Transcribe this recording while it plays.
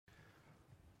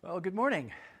Well, good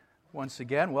morning. Once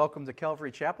again, welcome to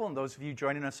Calvary Chapel, and those of you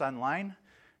joining us online,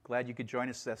 glad you could join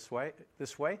us this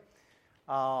way.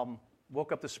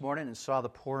 Woke up this morning and saw the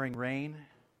pouring rain.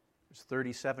 It was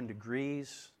 37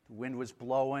 degrees, the wind was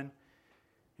blowing,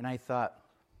 and I thought,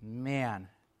 man.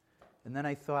 And then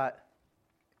I thought,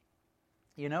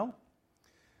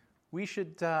 we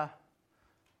should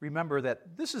remember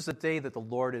that this is the day that the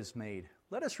Lord has made.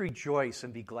 Let us rejoice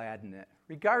and be glad in it.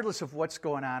 Regardless of what's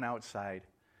going on outside,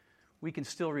 we can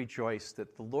still rejoice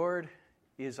that the Lord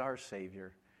is our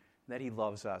Savior, that He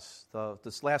loves us.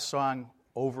 This last song,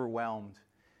 Overwhelmed,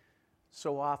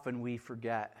 so often we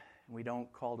forget, and we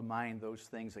don't call to mind those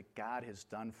things that God has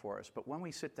done for us. But when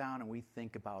we sit down and we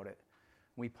think about it,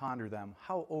 we ponder them,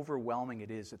 how overwhelming it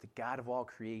is that the God of all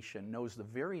creation knows the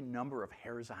very number of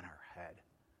hairs on our head.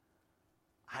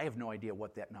 I have no idea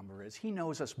what that number is. He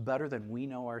knows us better than we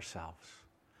know ourselves.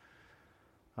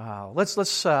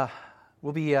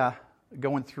 We'll be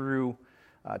going through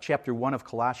chapter 1 of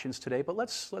Colossians today, but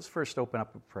let's first open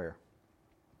up with prayer.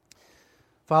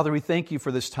 Father, we thank you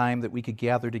for this time that we could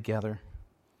gather together.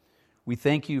 We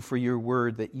thank you for your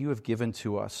word that you have given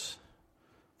to us.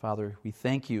 Father, we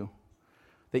thank you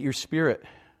that your Spirit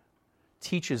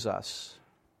teaches us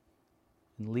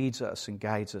and leads us and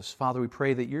guides us. Father, we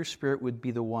pray that your Spirit would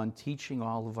be the one teaching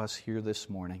all of us here this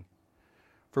morning.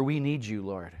 For we need you,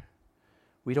 Lord.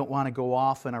 We don't want to go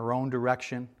off in our own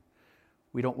direction.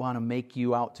 We don't want to make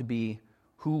you out to be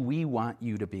who we want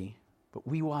you to be, but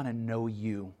we want to know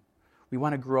you. We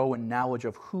want to grow in knowledge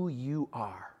of who you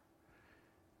are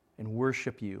and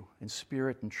worship you in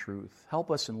spirit and truth.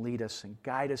 Help us and lead us and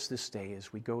guide us this day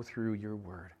as we go through your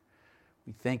word.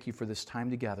 We thank you for this time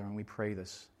together, and we pray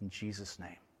this in Jesus'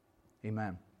 name.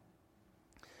 Amen.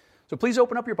 So please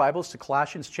open up your Bibles to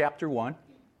Colossians chapter 1.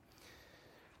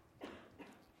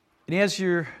 And as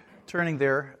you're turning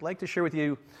there, I'd like to share with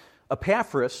you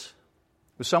Epaphras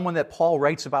was someone that Paul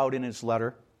writes about in this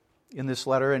letter,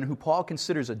 and who Paul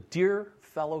considers a dear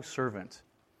fellow servant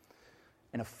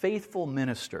and a faithful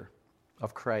minister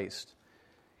of Christ.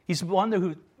 He's the one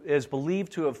who is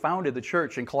believed to have founded the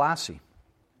church in Colossae.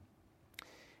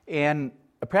 And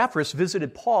Epaphras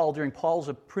visited Paul during Paul's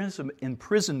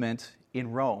imprisonment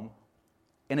in Rome,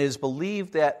 and it is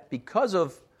believed that because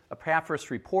of Epaphras'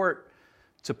 report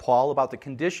to Paul about the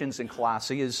conditions in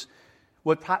Colossae is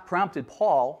what prompted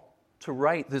Paul to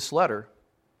write this letter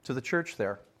to the church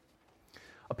there.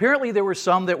 Apparently there were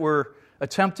some that were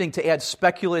attempting to add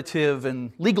speculative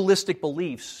and legalistic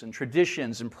beliefs and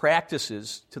traditions and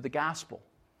practices to the gospel,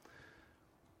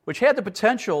 which had the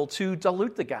potential to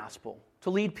dilute the gospel,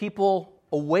 to lead people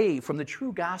away from the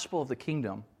true gospel of the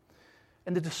kingdom,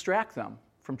 and to distract them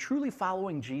from truly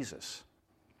following Jesus.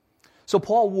 So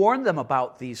Paul warned them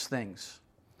about these things,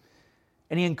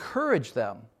 and he encouraged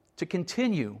them to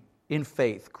continue in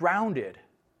faith, grounded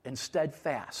and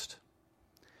steadfast.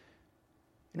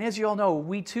 And as you all know,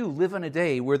 we too live in a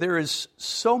day where there is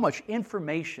so much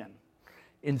information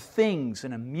in things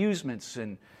and amusements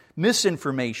and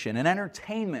misinformation and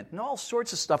entertainment and all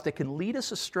sorts of stuff that can lead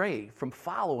us astray from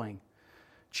following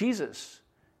Jesus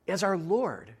as our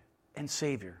Lord and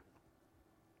Savior.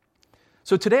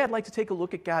 So today I'd like to take a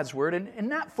look at God's Word and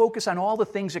not focus on all the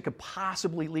things that could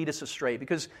possibly lead us astray,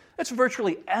 because that's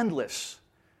virtually endless.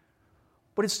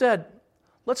 But instead,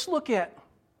 let's look at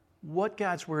what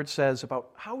God's Word says about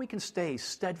how we can stay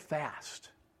steadfast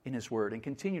in His Word and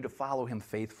continue to follow Him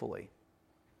faithfully.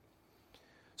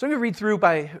 So I'm going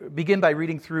to begin by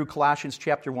reading through Colossians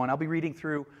chapter 1. I'll be reading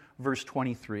through verse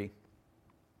 23. It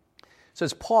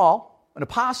says, Paul, an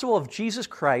apostle of Jesus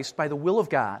Christ by the will of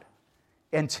God,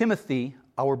 and Timothy,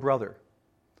 our brother,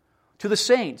 to the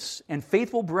saints and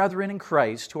faithful brethren in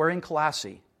Christ who are in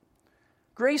Colossae,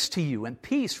 grace to you and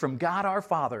peace from God our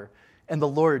Father and the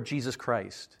Lord Jesus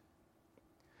Christ.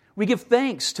 We give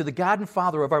thanks to the God and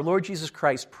Father of our Lord Jesus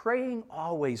Christ, praying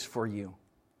always for you,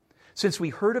 since we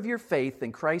heard of your faith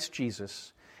in Christ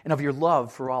Jesus and of your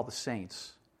love for all the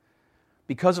saints,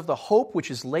 because of the hope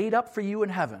which is laid up for you in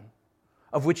heaven,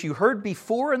 of which you heard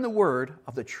before in the word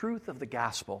of the truth of the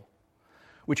gospel,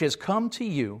 which has come to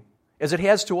you, as it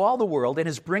has to all the world, and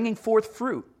is bringing forth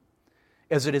fruit,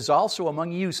 as it is also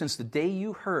among you since the day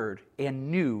you heard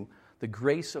and knew the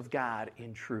grace of God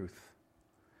in truth.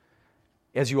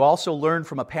 As you also learned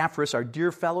from Epaphras, our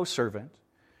dear fellow servant,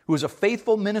 who is a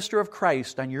faithful minister of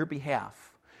Christ on your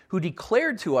behalf, who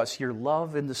declared to us your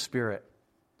love in the Spirit.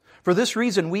 For this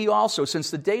reason, we also, since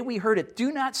the day we heard it,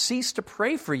 do not cease to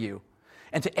pray for you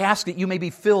and to ask that you may be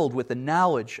filled with the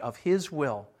knowledge of His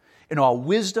will in all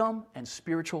wisdom and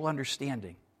spiritual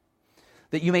understanding,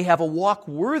 that you may have a walk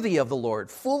worthy of the Lord,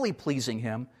 fully pleasing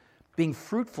Him, being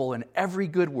fruitful in every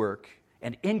good work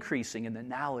and increasing in the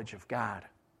knowledge of God,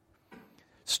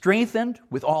 strengthened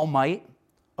with all might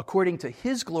according to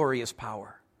His glorious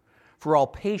power, for all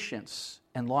patience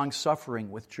and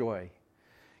long-suffering with joy,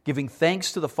 giving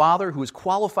thanks to the Father who has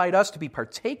qualified us to be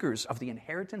partakers of the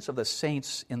inheritance of the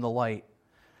saints in the light.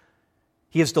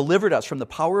 He has delivered us from the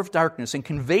power of darkness and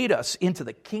conveyed us into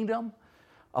the kingdom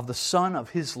of the Son of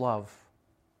His love,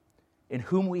 in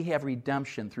whom we have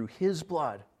redemption through His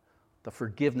blood, the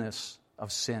forgiveness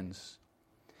of sins.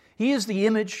 He is the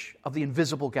image of the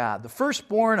invisible God, the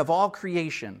firstborn of all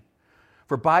creation.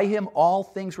 For by Him all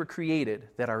things were created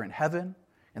that are in heaven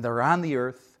and that are on the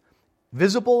earth,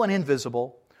 visible and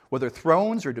invisible, whether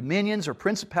thrones or dominions or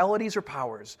principalities or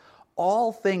powers.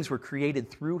 All things were created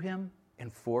through Him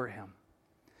and for Him.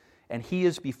 And He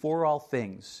is before all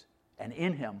things, and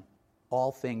in Him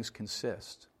all things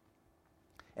consist.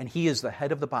 And He is the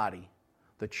head of the body,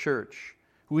 the church,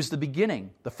 who is the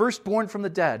beginning, the firstborn from the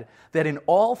dead, that in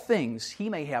all things He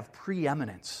may have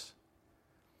preeminence.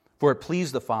 For it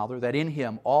pleased the Father that in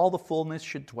Him all the fullness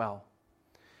should dwell,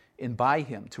 and by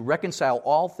Him to reconcile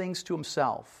all things to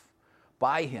Himself,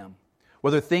 by Him,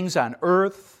 whether things on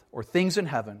earth or things in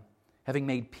heaven, having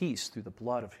made peace through the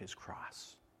blood of His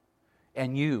cross.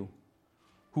 And you,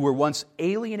 who were once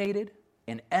alienated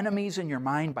and enemies in your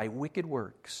mind by wicked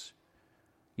works,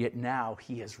 yet now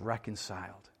He has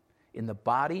reconciled in the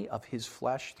body of His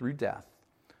flesh through death,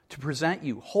 to present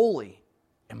you holy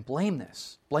and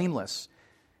blameless,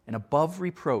 and above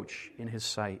reproach in His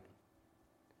sight.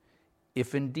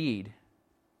 If indeed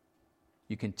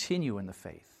you continue in the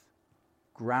faith,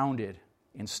 grounded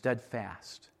and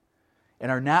steadfast,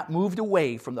 and are not moved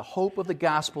away from the hope of the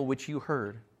gospel which you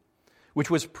heard, which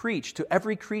was preached to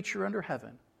every creature under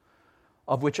heaven,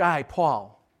 of which I,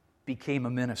 Paul, became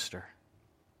a minister.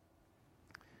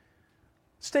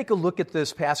 Let's take a look at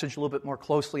this passage a little bit more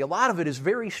closely. A lot of it is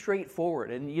very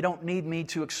straightforward, and you don't need me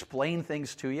to explain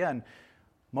things to you. And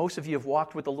most of you have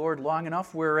walked with the Lord long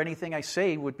enough where anything I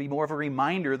say would be more of a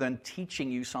reminder than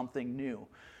teaching you something new.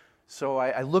 So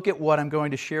I look at what I'm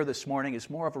going to share this morning as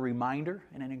more of a reminder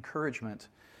and an encouragement.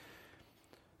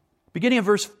 Beginning in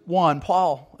verse 1,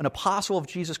 Paul, an apostle of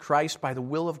Jesus Christ by the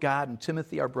will of God, and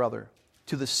Timothy our brother,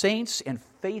 to the saints and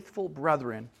faithful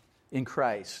brethren in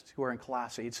Christ who are in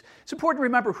Colossae. It's important to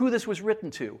remember who this was written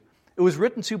to. It was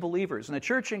written to believers. And the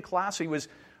church in Colossae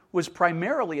was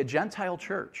primarily a Gentile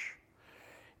church.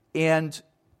 And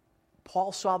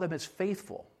Paul saw them as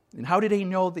faithful. And how did he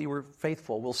know they were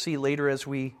faithful? We'll see later as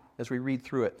we read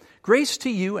through it. Grace to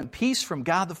you and peace from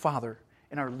God the Father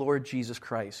and our Lord Jesus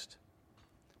Christ.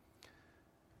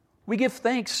 We give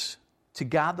thanks to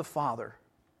God the Father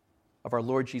of our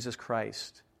Lord Jesus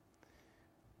Christ,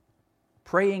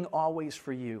 praying always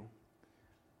for you.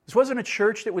 This wasn't a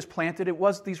church that was planted.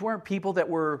 These weren't people that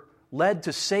were led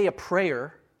to say a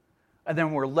prayer and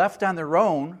then were left on their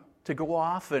own to go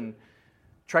off and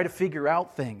try to figure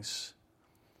out things.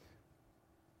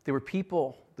 They were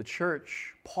people, the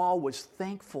church, Paul was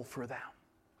thankful for them.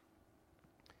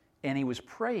 And he was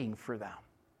praying for them.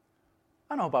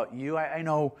 I don't know about you. I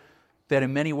know that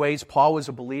in many ways Paul was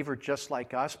a believer just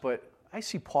like us, but I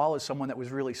see Paul as someone that was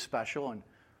really special. And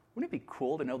wouldn't it be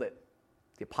cool to know that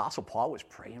the Apostle Paul was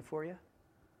praying for you?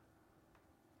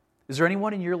 Is there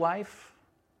anyone in your life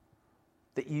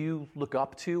that you look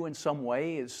up to in some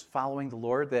way as following the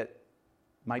Lord that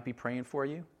might be praying for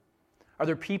you? Are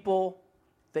there people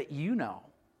that you know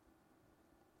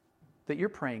that you're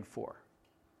praying for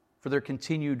their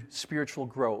continued spiritual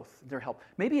growth, their help?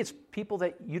 Maybe it's people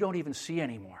that you don't even see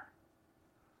anymore.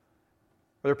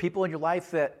 Are there people in your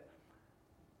life that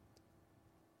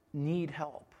need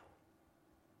help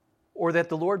or that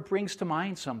the Lord brings to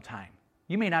mind sometime?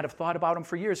 You may not have thought about them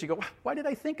for years. You go, why did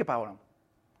I think about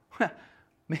them?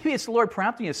 Maybe it's the Lord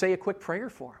prompting you to say a quick prayer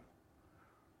for them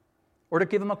or to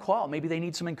give them a call. Maybe they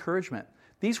need some encouragement.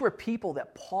 These were people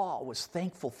that Paul was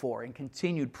thankful for and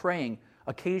continued praying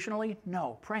occasionally.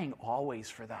 No, praying always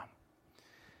for them.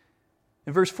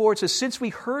 In verse 4 it says, since we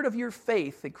heard of your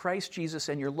faith in Christ Jesus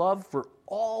and your love for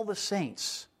all the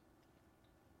saints.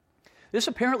 This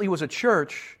apparently was a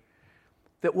church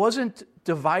that wasn't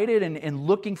divided and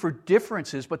looking for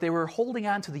differences, but they were holding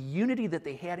on to the unity that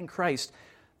they had in Christ.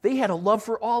 They had a love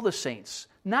for all the saints,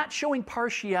 not showing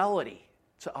partiality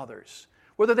to others.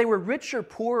 Whether they were rich or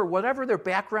poor or whatever their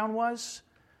background was,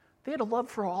 they had a love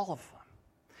for all of them.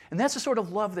 And that's the sort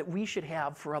of love that we should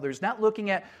have for others. Not looking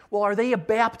at, well, are they a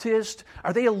Baptist?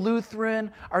 Are they a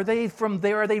Lutheran? Are they from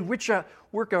there? Are they rich,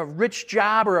 work a rich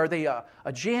job? Or are they a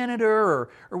janitor or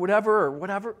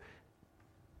whatever?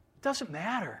 It doesn't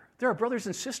matter. They're our brothers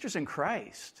and sisters in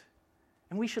Christ.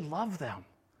 And we should love them.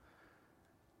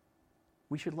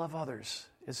 we should love others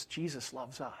as Jesus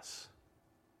loves us.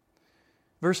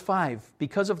 Verse 5,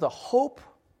 because of the hope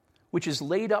which is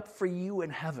laid up for you in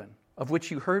heaven, of which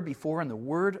you heard before in the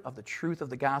word of the truth of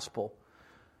the gospel.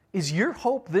 Is your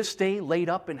hope this day laid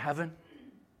up in heaven?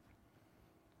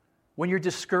 When you're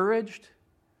discouraged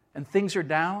and things are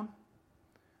down,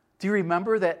 do you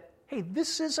remember that, hey,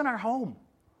 this isn't our home.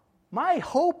 My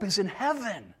hope is in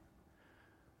heaven.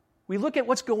 We look at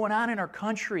what's going on in our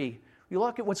country. We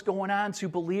look at what's going on to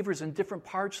believers in different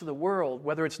parts of the world,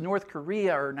 whether it's North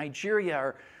Korea or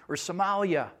Nigeria or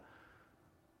Somalia,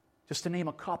 just to name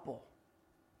a couple.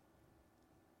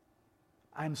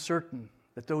 I'm certain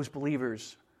that those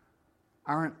believers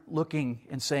aren't looking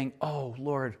and saying, oh,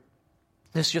 Lord,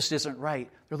 this just isn't right.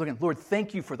 They're looking, Lord,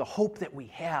 thank you for the hope that we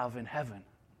have in heaven.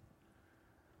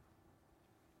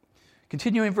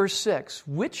 Continuing verse 6,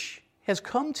 which has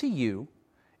come to you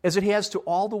as it has to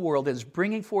all the world, as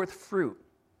bringing forth fruit,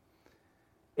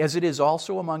 as it is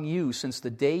also among you since the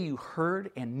day you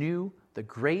heard and knew the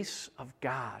grace of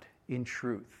God in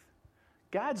truth.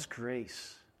 God's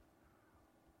grace,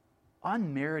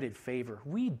 unmerited favor.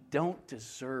 We don't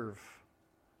deserve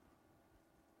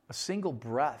a single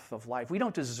breath of life. We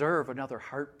don't deserve another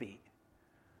heartbeat,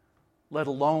 let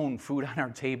alone food on our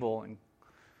table and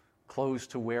clothes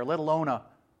to wear, let alone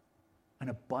an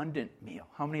abundant meal.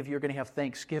 How many of you are going to have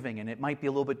Thanksgiving? And it might be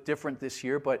a little bit different this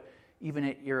year, but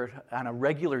even on a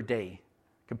regular day,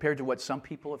 compared to what some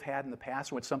people have had in the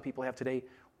past and what some people have today,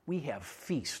 we have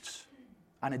feasts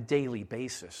on a daily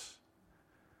basis.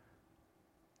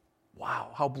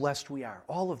 Wow, how blessed we are.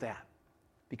 All of that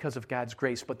because of God's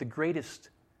grace. But the greatest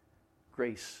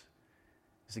grace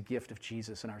is the gift of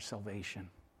Jesus and our salvation.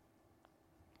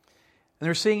 And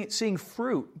they're seeing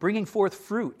fruit, bringing forth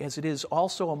fruit, as it is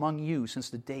also among you since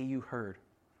the day you heard.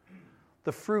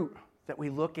 The fruit that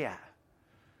we look at.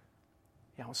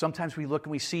 You know, sometimes we look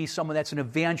and we see someone that's an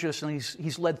evangelist and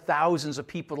he's led thousands of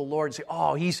people to the Lord and say,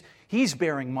 oh, he's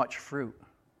bearing much fruit.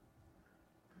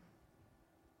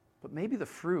 But maybe the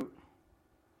fruit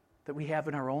that we have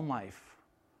in our own life,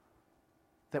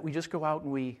 that we just go out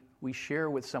and we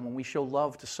share with someone, we show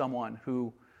love to someone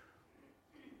who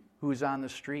is on the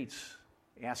streets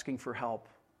asking for help.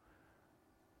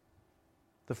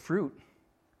 The fruit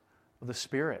of the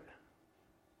Spirit,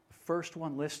 the first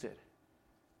one listed,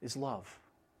 is love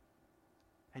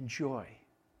and joy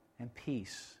and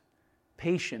peace,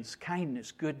 patience,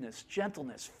 kindness, goodness,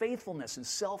 gentleness, faithfulness, and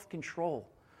self-control.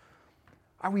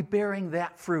 Are we bearing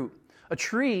that fruit? A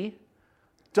tree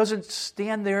doesn't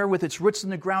stand there with its roots in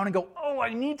the ground and go, oh,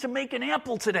 I need to make an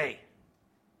apple today.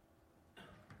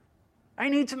 I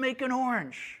need to make an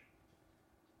orange.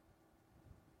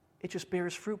 It just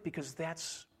bears fruit because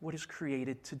that's what it's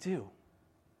created to do.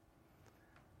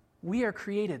 We are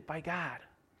created by God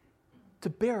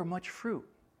to bear much fruit.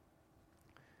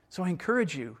 So I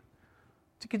encourage you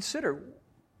to consider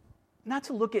not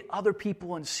to look at other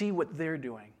people and see what they're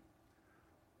doing,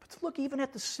 but to look even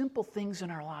at the simple things in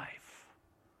our life.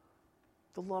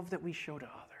 The love that we show to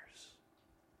others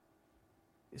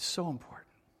is so important.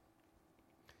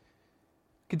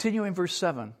 Continuing verse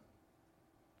 7.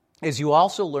 As you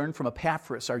also learned from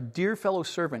Epaphras, our dear fellow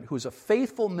servant, who is a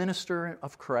faithful minister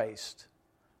of Christ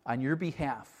on your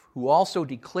behalf, who also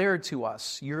declared to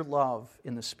us your love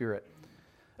in the Spirit.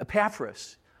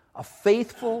 Epaphras, a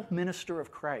faithful minister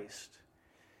of Christ.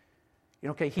 You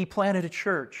know, okay, he planted a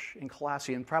church in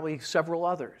Colossae and probably several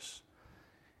others.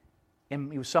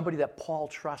 And he was somebody that Paul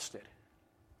trusted.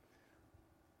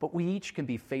 But we each can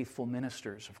be faithful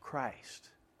ministers of Christ.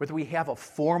 Whether we have a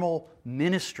formal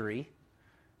ministry,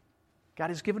 God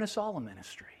has given us all a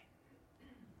ministry.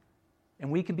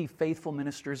 And we can be faithful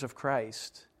ministers of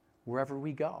Christ wherever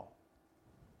we go.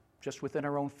 Just within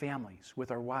our own families,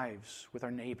 with our wives, with our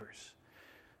neighbors.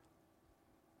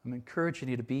 I'm encouraging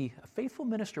you to be a faithful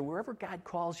minister wherever God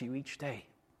calls you each day.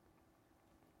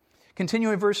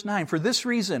 Continuing verse 9, for this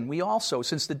reason we also,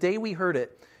 since the day we heard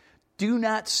it, do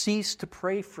not cease to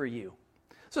pray for you.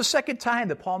 It's the second time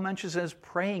that Paul mentions as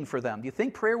praying for them. Do you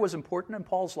think prayer was important in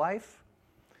Paul's life?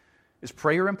 Is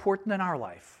prayer important in our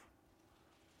life?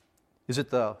 Is it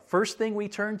the first thing we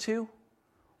turn to?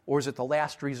 Or is it the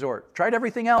last resort? Tried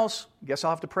everything else, guess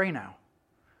I'll have to pray now.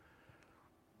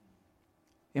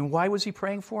 And why was he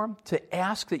praying for him? To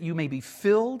ask that you may be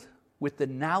filled with the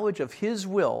knowledge of his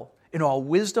will in all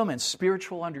wisdom and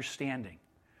spiritual understanding.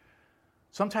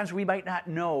 Sometimes we might not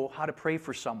know how to pray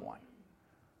for someone.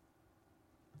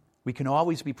 We can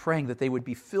always be praying that they would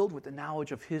be filled with the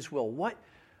knowledge of his will.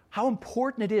 How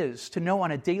important it is to know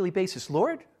on a daily basis,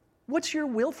 Lord, what's your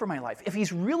will for my life? If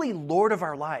he's really Lord of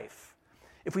our life,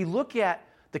 if we look at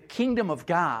the kingdom of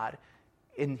God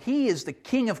And He is the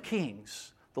King of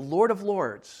Kings, the Lord of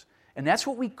Lords. And that's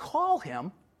what we call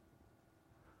Him.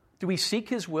 Do we seek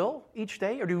His will each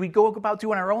day? Or do we go about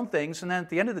doing our own things and then at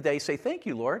the end of the day say, thank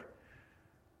you, Lord?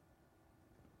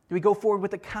 Do we go forward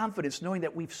with the confidence knowing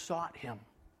that we've sought Him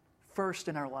first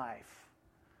in our life?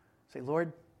 Say,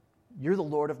 Lord, You're the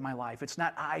Lord of my life. It's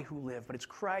not I who live, but it's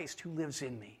Christ who lives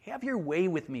in me. Have Your way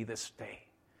with me this day.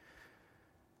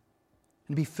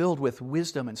 And be filled with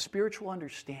wisdom and spiritual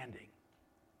understanding,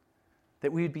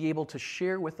 that we would be able to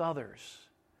share with others,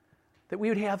 that we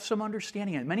would have some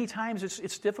understanding. And many times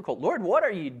it's difficult. Lord, what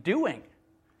are You doing?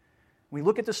 We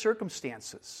look at the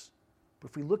circumstances, but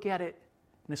if we look at it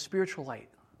in a spiritual light,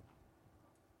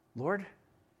 Lord,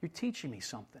 You're teaching me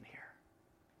something here.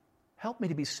 Help me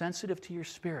to be sensitive to Your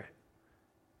Spirit.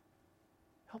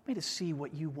 Help me to see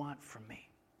what You want from me.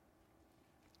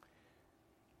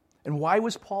 And why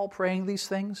was Paul praying these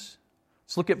things?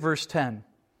 Let's look at verse 10.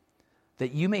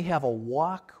 That you may have a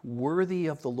walk worthy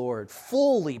of the Lord,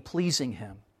 fully pleasing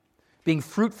Him, being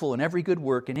fruitful in every good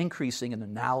work and increasing in the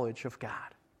knowledge of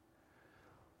God.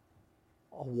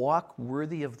 A walk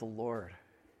worthy of the Lord.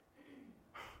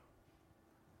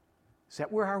 Is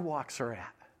that where our walks are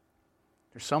at?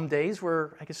 There's some days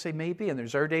where I can say maybe, and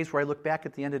there's other days where I look back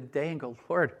at the end of the day and go,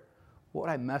 Lord, what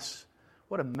a mess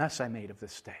I made of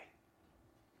this day.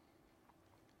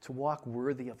 To walk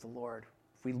worthy of the Lord.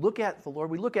 If we look at the Lord,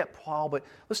 we look at Paul, but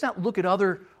let's not look at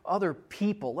other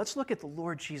people. Let's look at the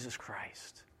Lord Jesus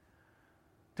Christ.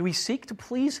 Do we seek to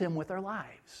please Him with our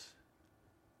lives?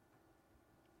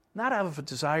 Not out of a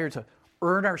desire to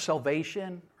earn our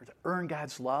salvation or to earn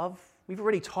God's love. We've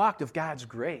already talked of God's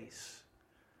grace.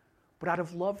 But out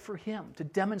of love for Him, to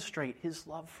demonstrate His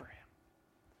love for Him.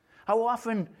 How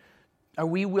often are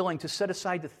we willing to set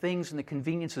aside the things and the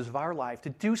conveniences of our life to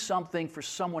do something for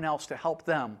someone else to help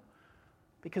them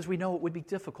because we know it would be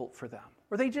difficult for them,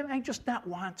 or they might just not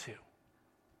want to?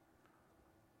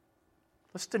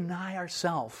 Let's deny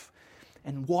ourselves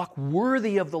and walk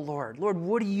worthy of the Lord. Lord,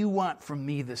 what do You want from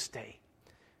me this day?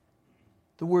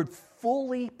 The word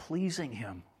fully pleasing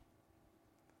Him.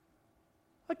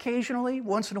 Occasionally,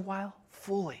 once in a while,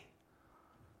 fully.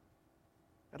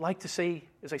 I'd like to say,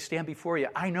 as I stand before you,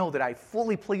 I know that I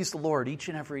fully please the Lord each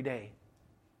and every day.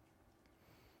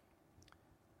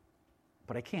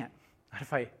 But I can't. Not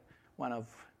if I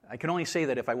can only say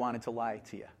that if I wanted to lie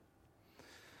to you.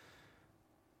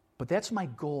 But that's my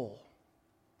goal.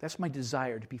 That's my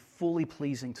desire, to be fully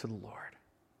pleasing to the Lord.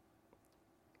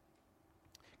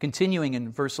 Continuing in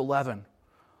verse 11,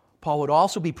 Paul would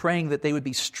also be praying that they would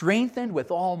be strengthened with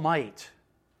all might.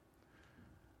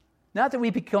 Not that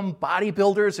we become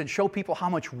bodybuilders and show people how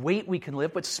much weight we can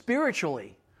lift, but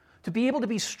spiritually, to be able to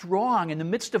be strong in the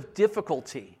midst of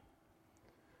difficulty.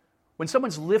 When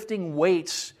someone's lifting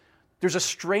weights, there's a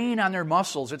strain on their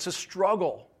muscles. It's a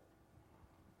struggle.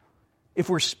 If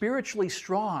we're spiritually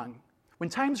strong, when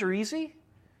times are easy,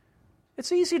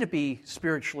 it's easy to be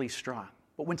spiritually strong.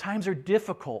 But when times are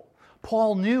difficult,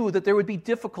 Paul knew that there would be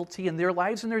difficulty in their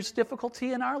lives and there's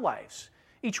difficulty in our lives.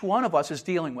 Each one of us is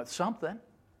dealing with something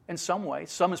in some way.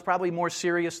 Some is probably more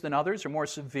serious than others or more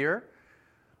severe.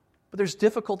 But there's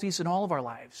difficulties in all of our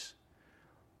lives.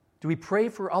 Do we pray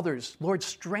for others? Lord,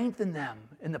 strengthen them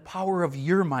in the power of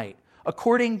Your might.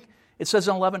 According, it says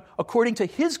in 11, according to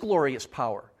His glorious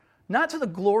power. Not to the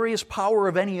glorious power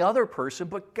of any other person,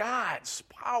 but God's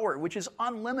power, which is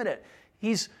unlimited.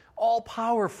 He's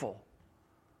all-powerful.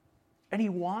 And He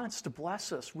wants to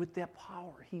bless us with that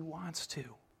power. He wants to.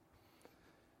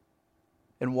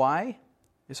 And why?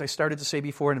 As I started to say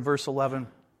before in verse 11,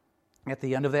 at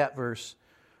the end of that verse,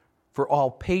 for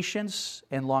all patience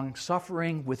and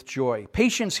long-suffering with joy.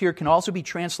 Patience here can also be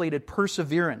translated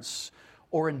perseverance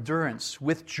or endurance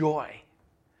with joy.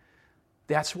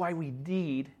 That's why we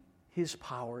need His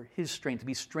power, His strength, to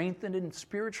be strengthened in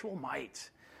spiritual might,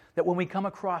 that when we come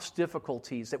across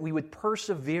difficulties, that we would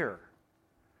persevere.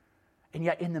 And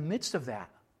yet in the midst of that,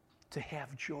 to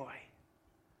have joy.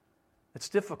 It's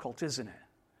difficult, isn't it?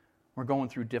 We're going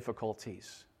through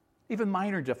difficulties, even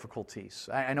minor difficulties.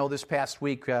 I know this past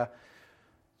week,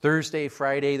 Thursday,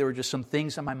 Friday, there were just some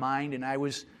things on my mind, and I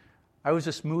was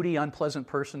this moody, unpleasant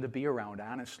person to be around,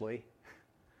 honestly.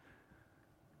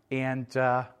 And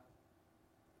I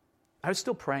was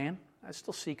still praying. I was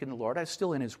still seeking the Lord. I was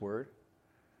still in His Word.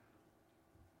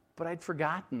 But I'd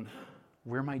forgotten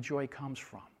where my joy comes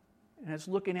from. And I was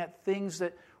looking at things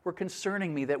that were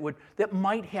concerning me that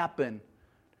might happen,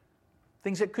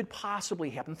 things that could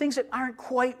possibly happen, things that aren't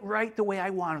quite right the way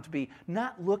I want them to be,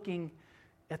 not looking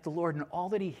at the Lord and all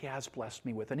that He has blessed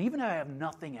me with. And even if I have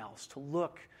nothing else, to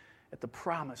look at the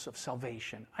promise of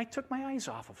salvation, I took my eyes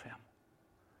off of Him.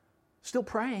 Still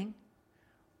praying,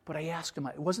 but I asked him.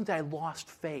 It wasn't that I lost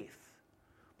faith,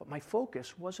 but my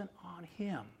focus wasn't on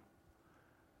him.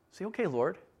 Say, okay,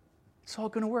 Lord, it's all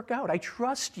going to work out. I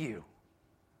trust you.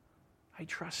 I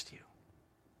trust you.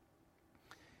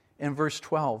 In verse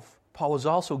 12, Paul is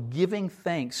also giving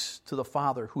thanks to the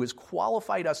Father who has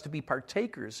qualified us to be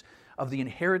partakers of the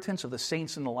inheritance of the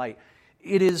saints in the light.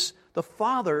 It is the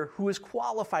Father who has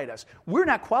qualified us. We're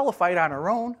not qualified on our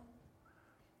own.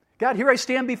 God, here I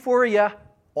stand before you,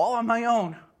 all on my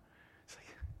own. It's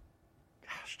like,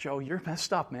 gosh, Joe, you're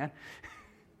messed up, man.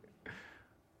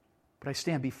 But I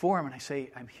stand before him and I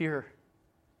say, I'm here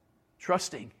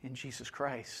trusting in Jesus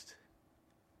Christ.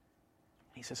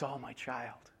 And he says, oh, my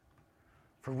child,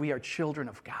 for we are children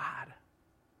of God.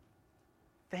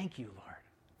 Thank you, Lord.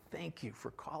 Thank you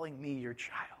for calling me your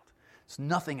child. It's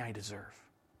nothing I deserve.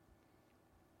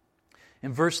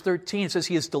 In verse 13, it says,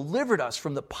 he has delivered us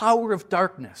from the power of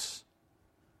darkness.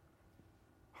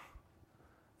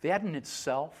 That in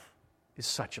itself is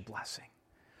such a blessing.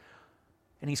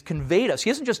 And he's conveyed us. He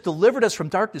hasn't just delivered us from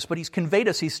darkness, but he's conveyed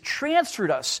us. He's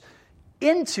transferred us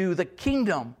into the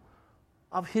kingdom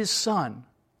of his Son,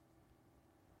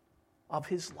 of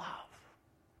his love.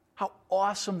 How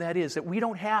awesome that is, that we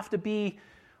don't have to be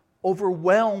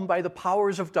overwhelmed by the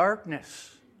powers of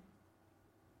darkness.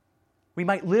 We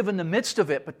might live in the midst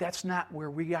of it, but that's not where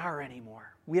we are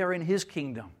anymore. We are in his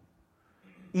kingdom.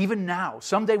 Even now.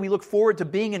 Someday we look forward to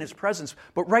being in his presence,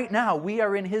 but right now we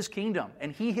are in his kingdom,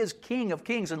 and he is King of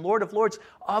kings and Lord of lords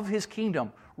of his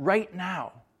kingdom right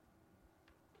now.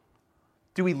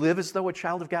 Do we live as though a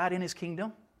child of God in his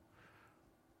kingdom?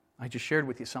 I just shared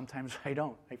with you, sometimes I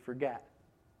don't. I forget.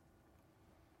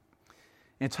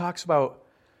 And it talks about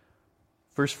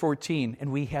verse 14, and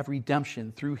we have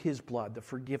redemption through his blood, the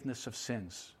forgiveness of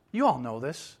sins. You all know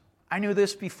this. I knew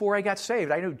this before I got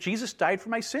saved. I knew Jesus died for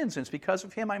my sins, and it's because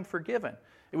of him I'm forgiven.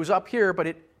 It was up here, but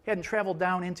it hadn't traveled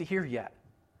down into here yet.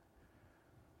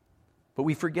 But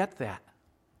we forget that.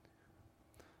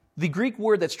 The Greek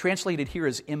word that's translated here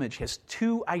as image has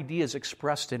two ideas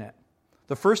expressed in it.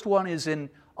 The first one is in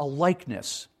a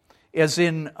likeness, as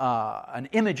in an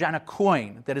image on a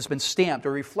coin that has been stamped, or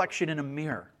a reflection in a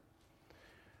mirror.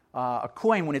 A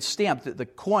coin, when it's stamped, the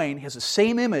coin has the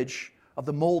same image of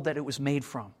the mold that it was made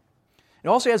from. It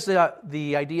also has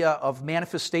the idea of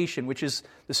manifestation, which is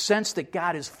the sense that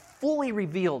God is fully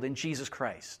revealed in Jesus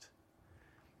Christ.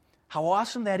 How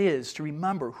awesome that is to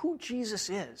remember who Jesus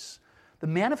is, the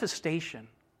manifestation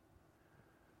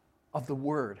of the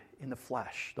Word in the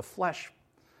flesh.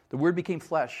 The Word became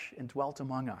flesh and dwelt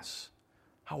among us.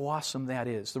 How awesome that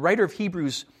is. The writer of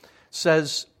Hebrews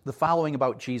says the following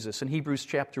about Jesus. In Hebrews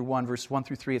chapter 1, verse 1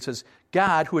 through 3, it says,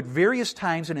 God, who at various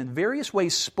times and in various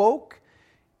ways spoke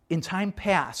in time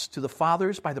past to the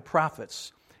fathers by the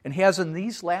prophets, and has in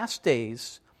these last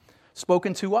days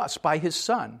spoken to us by his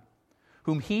Son,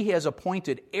 whom he has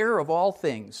appointed heir of all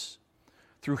things,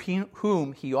 through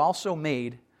whom he also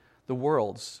made the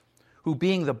worlds, who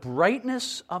being the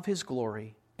brightness of his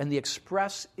glory and the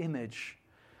express image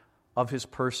of his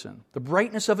person, the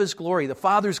brightness of his glory, the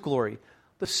Father's glory,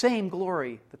 the same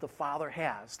glory that the Father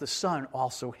has, the Son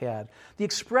also had. The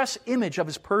express image of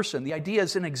his person, the idea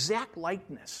is an exact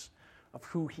likeness of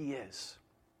who he is.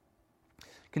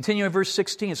 Continuing in verse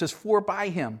 16, it says, for by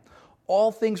him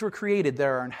all things were created that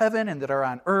are in heaven and that are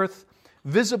on earth,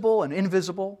 visible and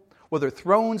invisible, whether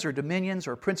thrones or dominions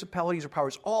or principalities or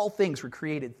powers, all things were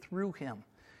created through him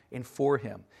and for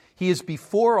him. He is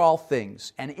before all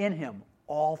things, and in him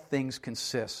all things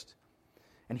consist.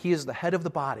 And he is the head of the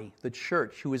body, the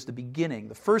church, who is the beginning,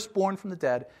 the firstborn from the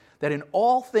dead, that in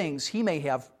all things he may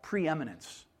have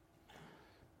preeminence.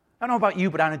 I don't know about you,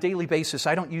 but on a daily basis,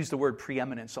 I don't use the word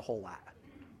preeminence a whole lot.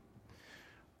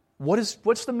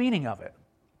 What's the meaning of it?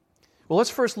 Well, let's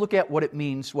first look at what it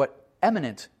means, what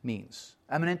eminent means.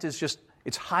 Eminent is just,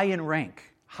 it's high in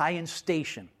rank, high in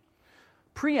station.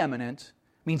 Preeminent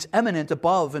means eminent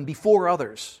above and before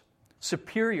others,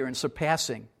 superior and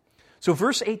surpassing. So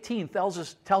verse 18 tells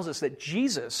us that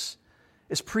Jesus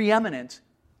is preeminent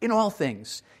in all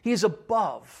things. He is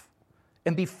above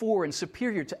and before and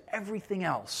superior to everything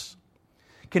else.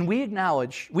 We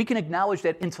can acknowledge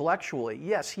that intellectually,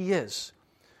 yes, he is.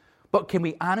 But can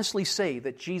we honestly say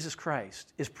that Jesus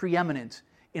Christ is preeminent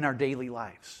in our daily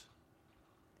lives?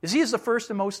 Is he the first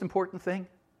and most important thing?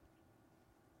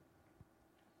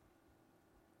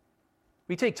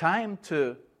 We take time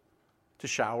to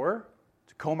shower,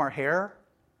 to comb our hair,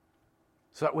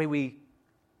 so that way we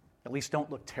at least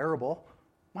don't look terrible.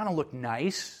 We want to look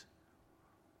nice.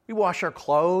 We wash our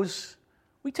clothes.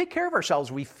 We take care of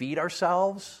ourselves. We feed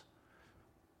ourselves.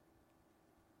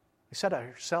 I said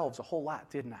ourselves a whole lot,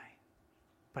 didn't I?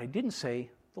 But I didn't say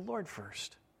the Lord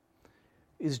first.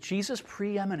 Is Jesus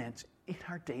preeminent in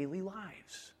our daily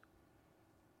lives?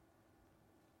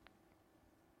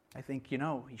 I think, he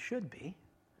should be.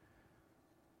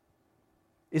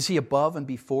 Is he above and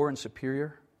before and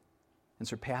superior and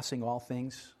surpassing all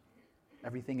things,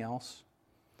 everything else?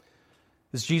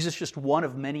 Is Jesus just one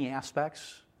of many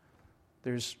aspects?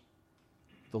 There's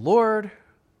the Lord,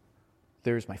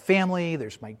 there's my family,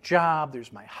 there's my job,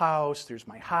 there's my house, there's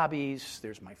my hobbies,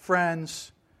 there's my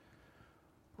friends.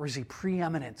 Or is he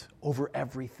preeminent over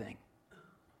everything?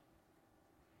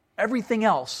 Everything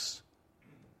else,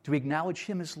 do we acknowledge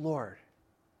him as Lord,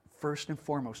 first and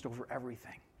foremost over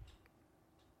everything?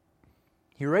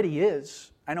 He already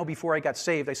is. I know before I got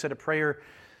saved, I said a prayer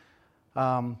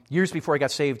years before I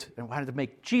got saved, and wanted to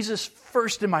make Jesus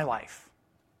first in my life.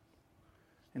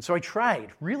 And so I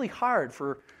tried really hard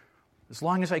for as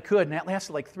long as I could, and that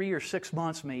lasted like 3 or 6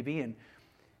 months maybe, and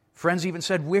friends even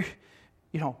said,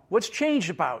 what's changed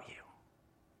about you?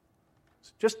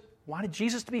 Just wanted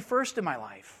Jesus to be first in my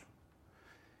life.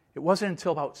 It wasn't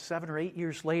until about 7 or 8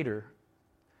 years later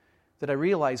that I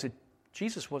realized that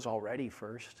Jesus was already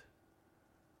first.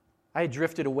 I had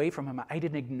drifted away from him. I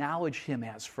didn't acknowledge him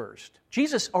as first.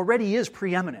 Jesus already is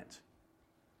preeminent.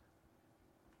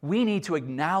 We need to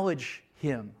acknowledge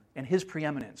him and his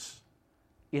preeminence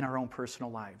in our own personal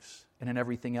lives and in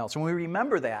everything else. And when we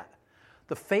remember that,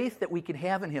 the faith that we can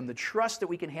have in him, the trust that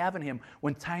we can have in him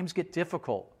when times get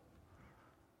difficult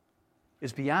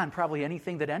is beyond probably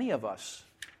anything that any of us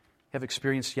have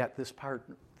experienced yet this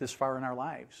far in our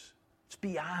lives. It's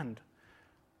beyond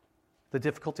the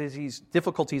difficulties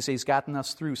he's gotten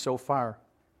us through so far.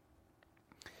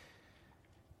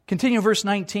 Continue verse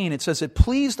 19. It says, "It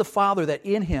pleased the Father that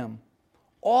in him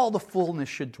all the fullness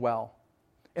should dwell,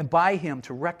 and by him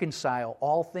to reconcile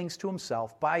all things to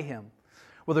himself, by him,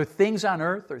 whether things on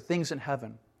earth or things in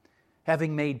heaven,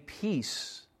 having made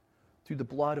peace through the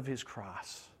blood of his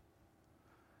cross.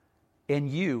 And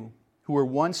you, who were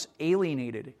once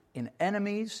alienated and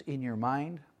enemies in your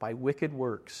mind by wicked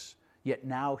works, yet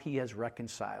now he has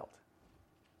reconciled."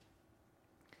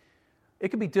 It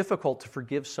can be difficult to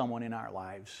forgive someone in our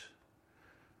lives.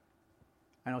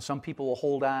 I know some people will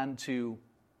hold on to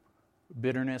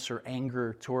bitterness or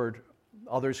anger toward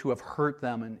others who have hurt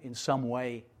them in some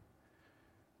way.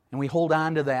 And we hold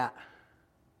on to that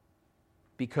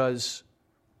because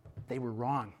they were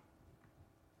wrong.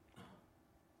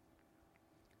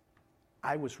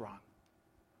 I was wrong.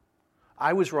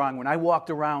 I was wrong when I walked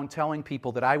around telling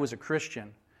people that I was a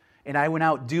Christian and I went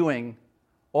out doing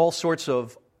all sorts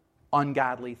of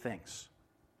ungodly things.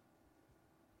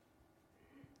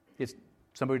 If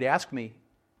somebody would ask me,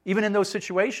 even in those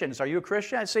situations, "Are you a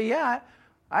Christian?" I'd say, "Yeah,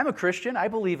 I'm a Christian. I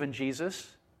believe in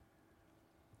Jesus."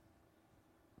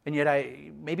 And yet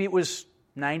maybe it was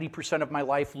 90% of my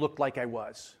life looked like I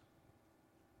was.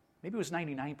 Maybe it was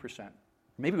 99%.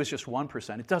 Maybe it was just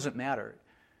 1%. It doesn't matter.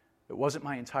 It wasn't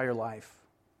my entire life.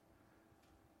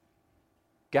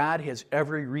 God has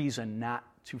every reason not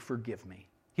to forgive me.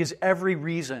 He has every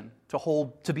reason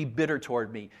to be bitter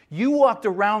toward me. You walked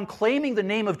around claiming the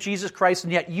name of Jesus Christ,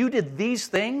 and yet you did these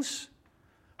things?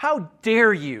 How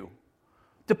dare you?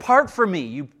 Depart from me,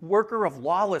 you worker of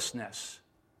lawlessness.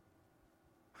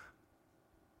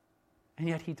 And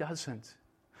yet he doesn't.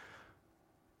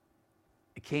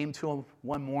 It came to him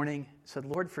one morning, said,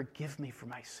 "Lord, forgive me for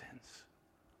my sins."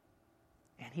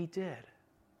 And he did. And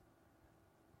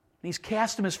he's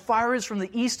cast him as far as from the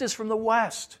east is from the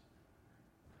west.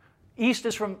 East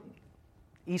is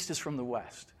from the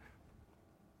west.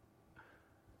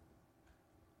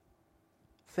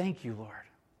 Thank you, Lord,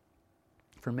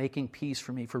 for making peace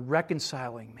for me, for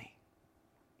reconciling me.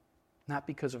 Not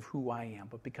because of who I am,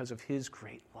 but because of his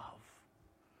great love.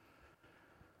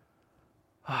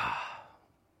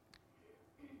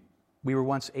 We were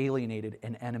once alienated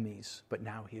and enemies, but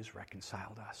now he has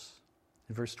reconciled us.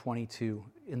 In verse 22,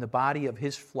 in the body of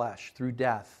his flesh through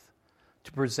death,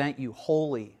 to present you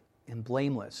holy and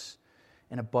blameless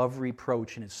and above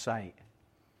reproach in his sight.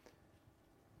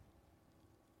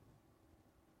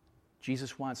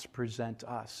 Jesus wants to present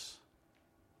us,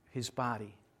 his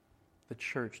body, the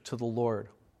church, to the Lord,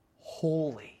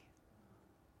 holy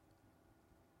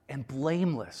and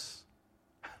blameless.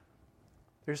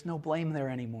 There's no blame there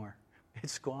anymore.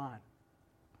 It's gone.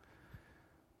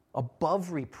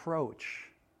 Above reproach.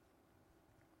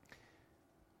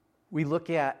 We look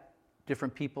at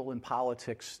different people in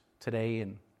politics today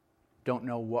and don't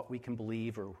know what we can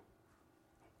believe or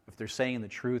if they're saying the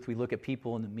truth. We look at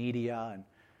people in the media and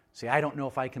say, "I don't know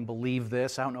if I can believe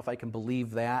this. I don't know if I can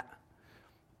believe that."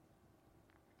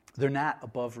 They're not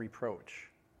above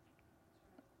reproach.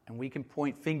 And we can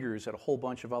point fingers at a whole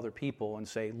bunch of other people and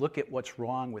say, look at what's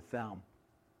wrong with them.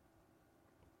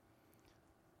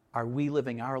 Are we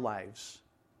living our lives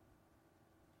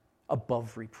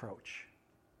above reproach?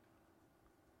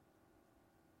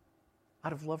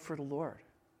 Out of love for the Lord.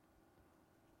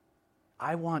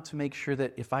 I want to make sure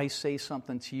that if I say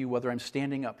something to you, whether I'm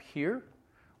standing up here,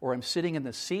 or I'm sitting in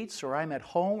the seats, or I'm at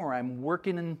home, or I'm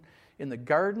working in the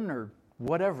garden, or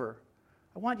whatever,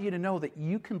 I want you to know that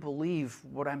you can believe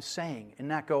what I'm saying and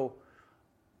not go,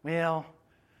 well,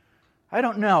 I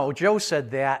don't know, Joe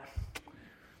said that.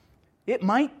 It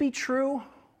might be true.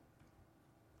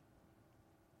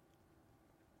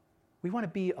 We want to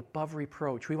be above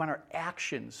reproach. We want our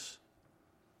actions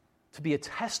to be a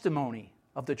testimony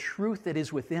of the truth that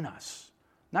is within us.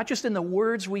 Not just in the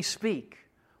words we speak,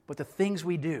 but the things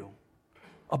we do.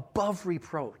 Above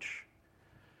reproach.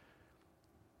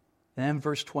 And then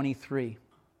verse 23.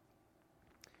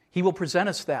 He will present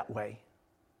us that way.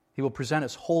 He will present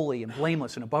us holy and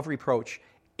blameless and above reproach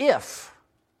if,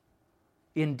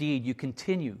 indeed, you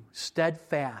continue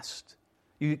steadfast.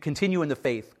 You continue in the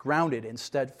faith, grounded and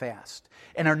steadfast,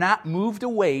 and are not moved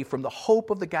away from the hope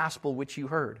of the gospel which you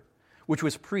heard, which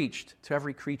was preached to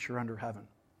every creature under heaven.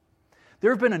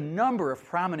 There have been a number of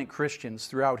prominent Christians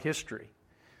throughout history,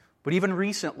 but even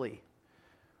recently,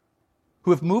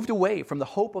 who have moved away from the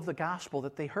hope of the gospel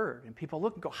that they heard. And people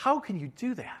look and go, how can you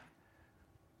do that?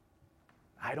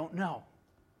 I don't know.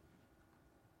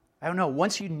 I don't know.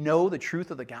 Once you know the truth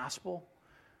of the gospel,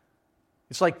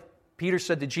 it's like Peter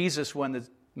said to Jesus when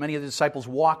many of the disciples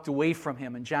walked away from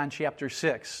him in John chapter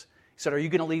 6. He said, are you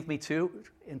going to leave me too?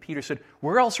 And Peter said,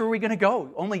 where else are we going to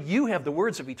go? Only you have the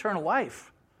words of eternal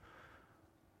life.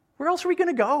 Where else are we going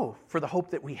to go for the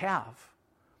hope that we have?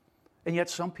 And yet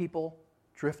some people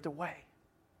drift away.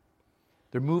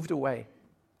 They're moved away.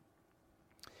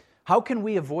 How can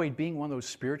we avoid being one of those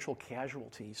spiritual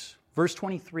casualties? Verse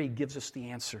 23 gives us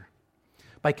the answer.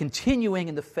 By continuing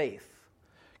in the faith,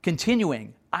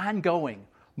 continuing, ongoing,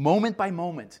 moment by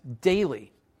moment,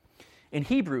 daily. In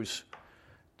Hebrews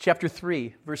chapter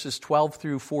 3, verses 12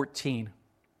 through 14,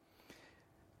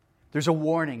 there's a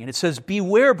warning, and it says,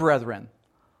 beware, brethren,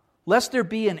 lest there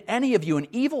be in any of you an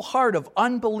evil heart of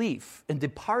unbelief in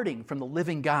departing from the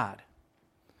living God.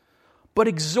 But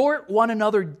exhort one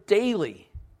another daily,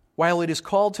 while it is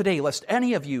called today, lest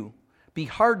any of you be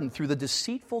hardened through the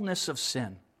deceitfulness of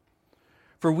sin.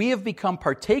 For we have become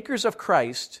partakers of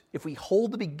Christ if we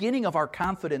hold the beginning of our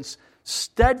confidence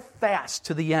steadfast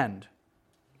to the end.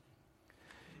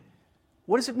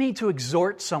 What does it mean to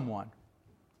exhort someone?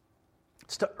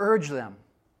 It's to urge them.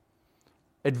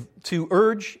 To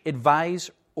urge, advise,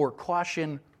 or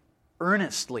caution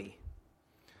earnestly.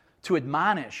 To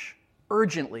admonish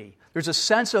urgently. There's a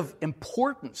sense of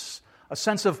importance, a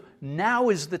sense of now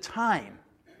is the time.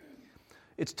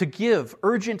 It's to give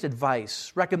urgent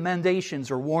advice,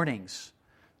 recommendations, or warnings,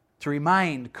 to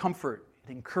remind, comfort,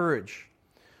 and encourage.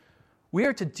 We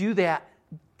are to do that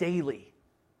daily.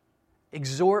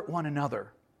 Exhort one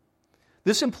another.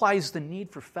 This implies the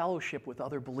need for fellowship with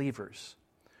other believers.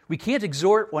 We can't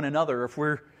exhort one another if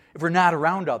we're not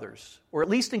around others, or at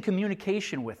least in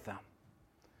communication with them.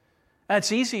 And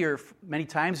it's easier many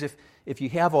times if you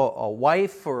have a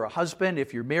wife or a husband,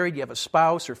 if you're married, you have a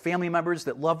spouse or family members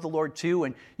that love the Lord too,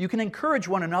 and you can encourage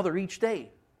one another each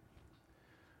day.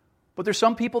 But there's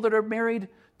some people that are married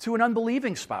to an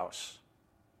unbelieving spouse.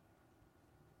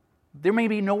 There may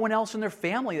be no one else in their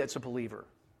family that's a believer.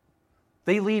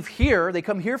 They leave here, they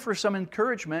come here for some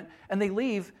encouragement, and they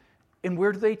leave, and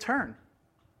where do they turn?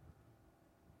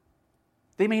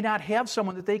 They may not have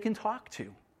someone that they can talk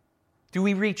to. Do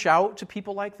we reach out to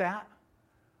people like that?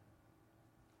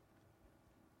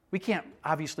 We can't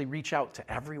obviously reach out to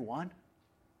everyone,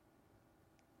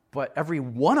 but every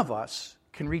one of us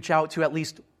can reach out to at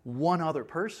least one other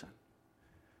person.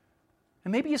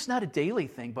 And maybe it's not a daily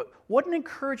thing, but what an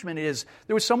encouragement it is.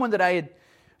 There was someone that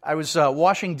I was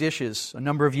washing dishes a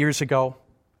number of years ago,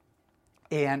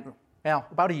 and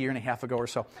about a year and a half ago or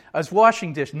so. I was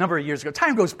washing dishes a number of years ago.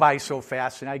 Time goes by so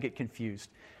fast, and I get confused.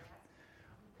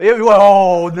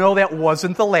 Oh, no, that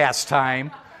wasn't the last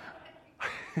time.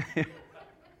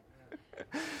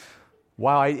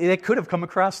 Wow, it could have come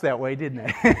across that way,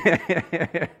 didn't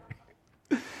it?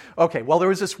 Okay, well, there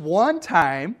was this one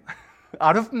time,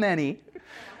 out of many,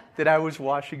 that I was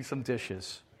washing some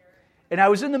dishes. And I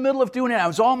was in the middle of doing it, I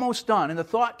was almost done, and the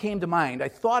thought came to mind. I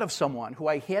thought of someone who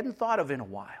I hadn't thought of in a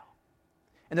while.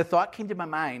 And the thought came to my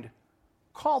mind,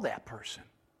 call that person.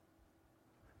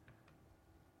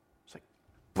 It's like,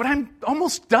 but I'm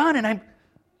almost done, and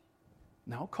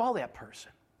no, call that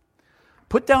person.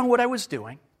 Put down what I was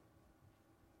doing.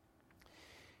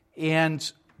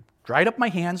 and dried up my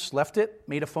hands, left it,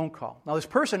 made a phone call. Now, this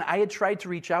person I had tried to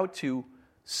reach out to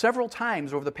several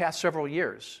times over the past several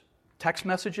years. Text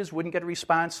messages wouldn't get a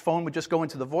response. Phone would just go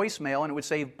into the voicemail, and it would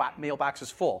say mailbox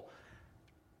is full.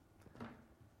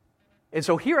 And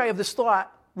so here I have this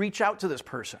thought, reach out to this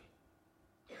person.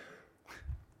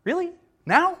 Really?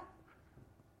 Now?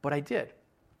 But I did.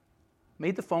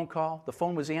 Made the phone call. The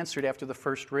phone was answered after the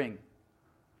first ring.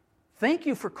 Thank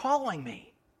you for calling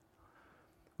me.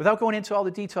 Without going into all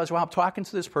the details, well, I'm talking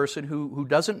to this person who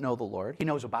doesn't know the Lord. He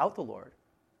knows about the Lord,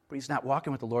 but he's not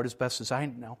walking with the Lord as best as I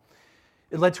know.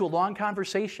 It led to a long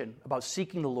conversation about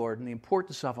seeking the Lord and the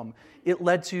importance of Him. It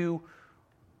led to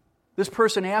this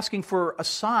person asking for a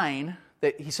sign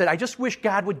that he said, I just wish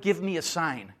God would give me a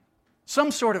sign,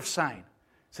 some sort of sign.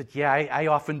 I said, yeah, I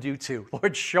often do too.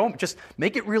 Lord, show me, just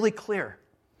make it really clear.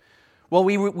 Well,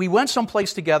 we went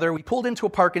someplace together. We pulled into a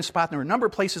parking spot, and there were a number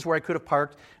of places where I could have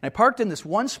parked. And I parked in this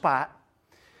one spot,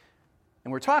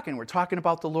 and we're talking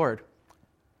about the Lord.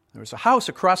 There was a house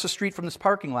across the street from this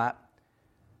parking lot.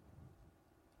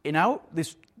 And out,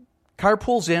 this car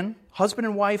pulls in, husband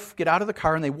and wife get out of the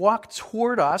car, and they walk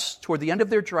toward us, toward the end of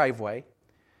their driveway.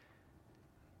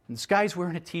 And this guy's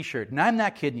wearing a T-shirt, and I'm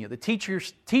not kidding you. The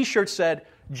T-shirt said,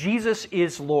 Jesus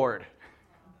is Lord.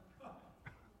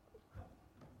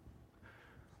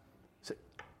 So,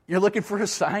 you're looking for a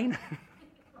sign?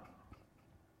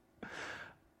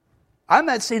 I'm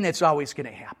not saying that's always going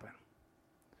to happen.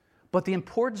 But the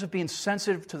importance of being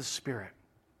sensitive to the Spirit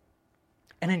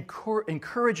and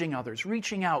encouraging others,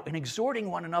 reaching out and exhorting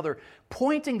one another,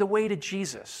 pointing the way to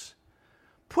Jesus,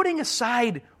 putting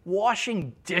aside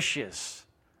washing dishes.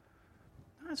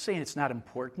 I'm not saying it's not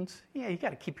important. Yeah, you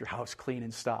got to keep your house clean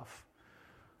and stuff.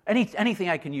 Anything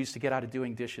I can use to get out of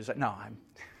doing dishes,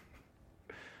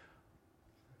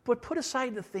 But put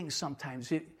aside the things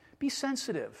sometimes. Be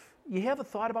sensitive. You have a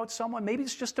thought about someone, maybe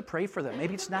it's just to pray for them.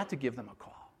 Maybe it's not to give them a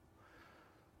call.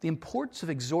 The importance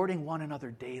of exhorting one another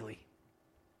daily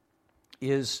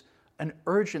is an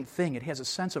urgent thing. It has a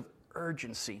sense of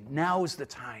urgency. Now is the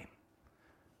time.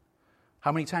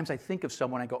 How many times I think of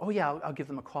someone, I go, oh yeah, I'll give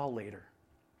them a call later.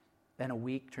 Then a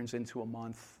week turns into a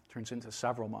month, turns into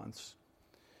several months.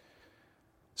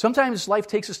 Sometimes life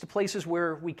takes us to places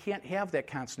where we can't have that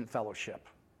constant fellowship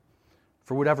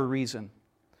for whatever reason.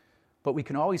 But we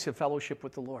can always have fellowship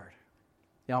with the Lord.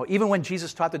 You know, even when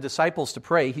Jesus taught the disciples to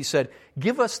pray, He said,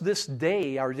 give us this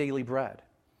day our daily bread.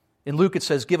 In Luke it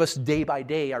says, give us day by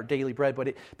day our daily bread, but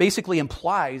it basically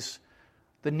implies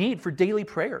the need for daily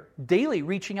prayer, daily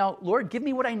reaching out, Lord, give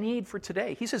me what I need for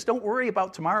today. He says, don't worry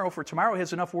about tomorrow, for tomorrow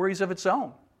has enough worries of its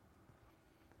own.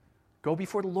 Go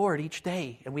before the Lord each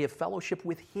day, and we have fellowship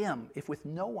with Him, if with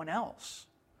no one else.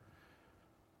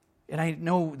 And I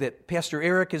know that Pastor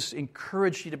Eric has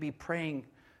encouraged you to be praying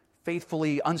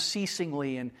faithfully,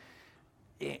 unceasingly,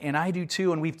 and I do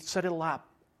too, and we've said it a lot,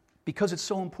 because it's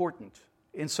so important.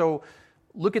 And so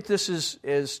look at this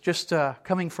as just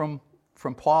coming from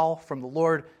Paul, from the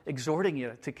Lord, exhorting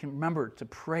you to remember to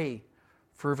pray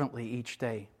fervently each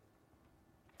day.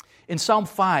 In Psalm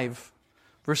 5,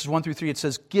 verses 1 through 3, it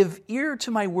says, give ear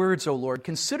to my words, O Lord,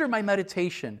 consider my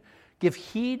meditation, give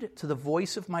heed to the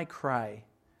voice of my cry,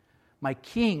 my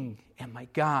King and my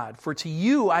God, for to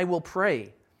you I will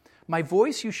pray. My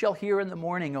voice you shall hear in the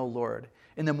morning, O Lord.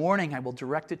 In the morning I will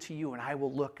direct it to you, and I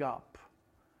will look up.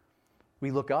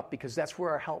 We look up because that's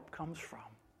where our help comes from.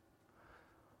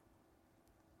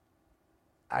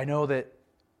 I know that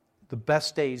the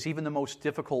best days, even the most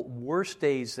difficult, worst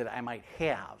days that I might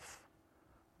have,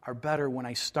 are better when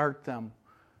I start them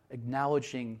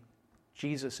acknowledging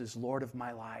Jesus is Lord of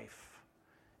my life,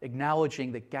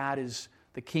 acknowledging that God is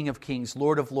the King of kings,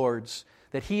 Lord of lords,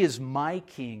 that He is my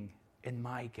King and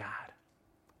my God.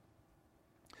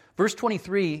 Verse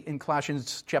 23 in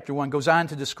Colossians chapter 1 goes on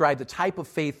to describe the type of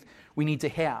faith we need to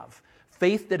have.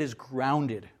 Faith that is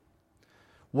grounded.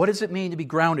 What does it mean to be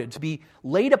grounded? To be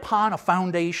laid upon a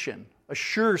foundation, a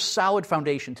sure, solid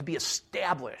foundation, to be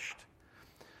established.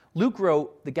 Luke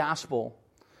wrote the gospel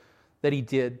that he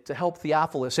did to help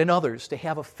Theophilus and others to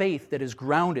have a faith that is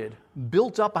grounded,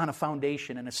 built up on a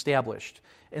foundation and established.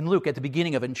 In Luke, at the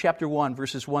beginning of it, in chapter 1,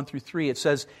 verses 1 through 3, it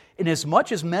says,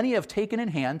 inasmuch as many have taken in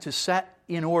hand to set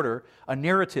in order a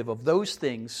narrative of those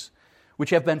things which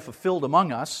have been fulfilled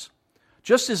among us,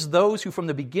 just as those who from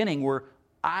the beginning were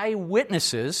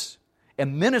eyewitnesses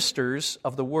and ministers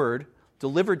of the word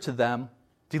delivered them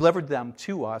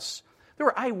to us. There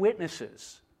were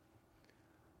eyewitnesses.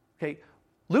 Okay,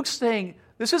 Luke's saying,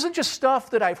 this isn't just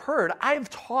stuff that I've heard. I've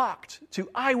talked to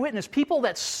eyewitness, people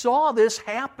that saw this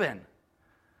happen.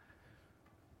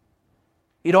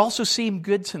 It also seemed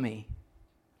good to me.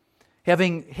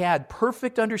 having had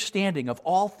perfect understanding of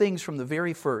all things from the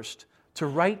very first, to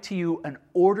write to you an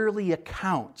orderly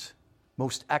account,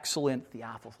 most excellent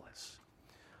Theophilus.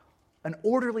 An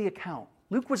orderly account.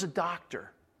 Luke was a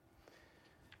doctor.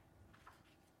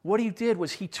 What he did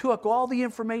was he took all the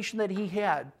information that he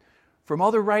had from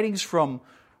other writings, from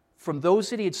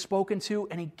those that he had spoken to,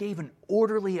 and he gave an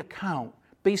orderly account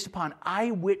based upon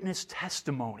eyewitness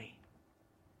testimony.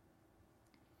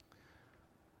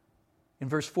 In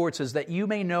verse 4 it says, that you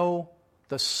may know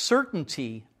the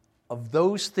certainty of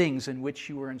those things in which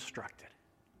you were instructed.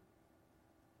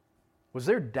 Was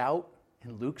there doubt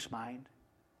in Luke's mind?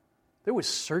 There was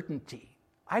certainty.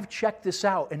 I've checked this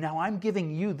out, and now I'm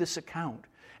giving you this account.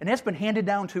 And that's been handed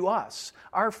down to us.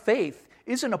 Our faith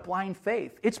isn't a blind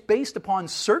faith. It's based upon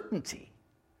certainty.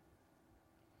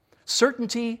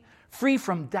 Certainty free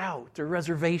from doubt or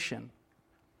reservation.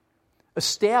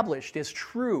 Established as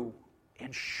true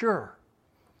and sure.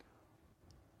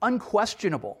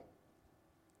 Unquestionable.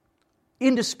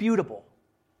 Indisputable.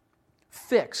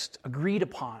 Fixed, agreed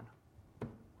upon,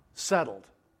 settled.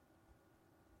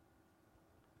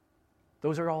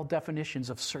 Those are all definitions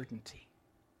of certainty.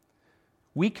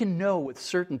 We can know with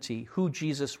certainty who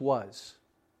Jesus was.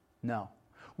 No.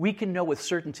 We can know with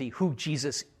certainty who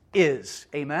Jesus is.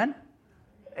 Amen?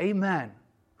 Amen.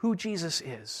 Who Jesus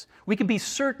is. We can be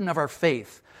certain of our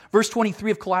faith. Verse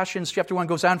 23 of Colossians chapter 1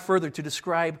 goes on further to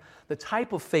describe the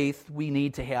type of faith we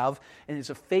need to have, and it's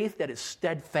a faith that is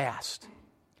steadfast.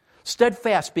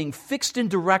 Steadfast being fixed in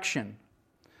direction,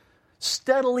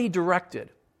 steadily directed,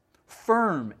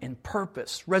 firm in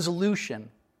purpose,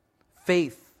 resolution,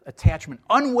 faith, attachment,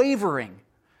 unwavering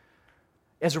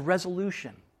as a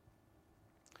resolution,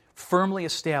 firmly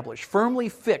established, firmly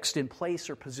fixed in place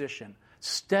or position,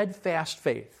 steadfast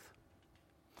faith.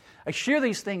 I share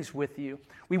these things with you.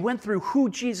 We went through who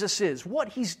Jesus is, what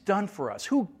He's done for us,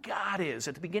 who God is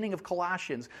at the beginning of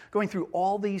Colossians, going through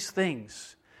all these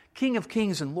things. King of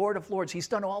kings and Lord of lords, He's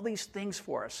done all these things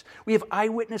for us. We have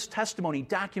eyewitness testimony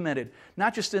documented,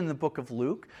 not just in the book of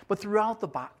Luke, but throughout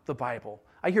the Bible.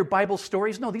 I hear Bible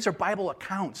stories. No, these are Bible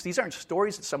accounts. These aren't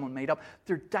stories that someone made up.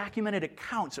 They're documented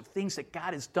accounts of things that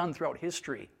God has done throughout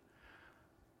history.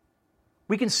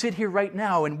 We can sit here right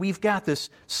now and we've got this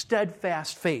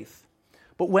steadfast faith.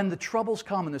 But when the troubles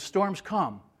come and the storms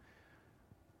come,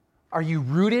 are you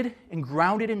rooted and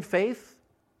grounded in faith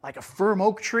like a firm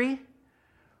oak tree?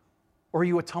 Or are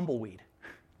you a tumbleweed?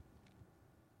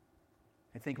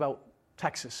 I think about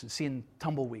Texas and seeing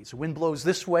tumbleweeds. The wind blows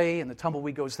this way and the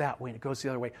tumbleweed goes that way and it goes the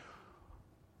other way.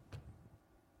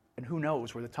 And who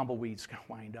knows where the tumbleweed's going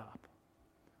to wind up.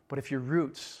 But if your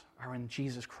roots are in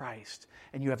Jesus Christ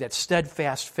and you have that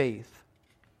steadfast faith,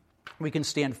 we can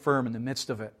stand firm in the midst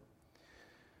of it.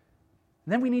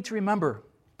 And then we need to remember,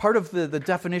 part of the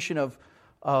definition of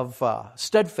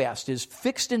steadfast is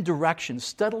fixed in direction,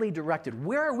 steadily directed.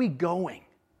 Where are we going?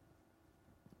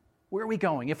 Where are we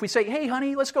going? If we say, hey,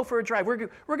 honey, let's go for a drive. We're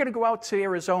going to go out to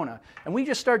Arizona. And we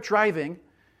just start driving,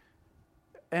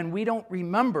 and we don't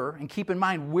remember and keep in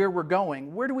mind where we're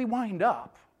going. Where do we wind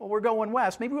up? Well, we're going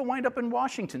west. Maybe we'll wind up in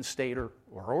Washington State or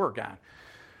Oregon.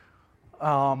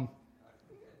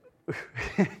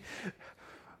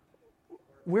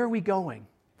 Where are we going?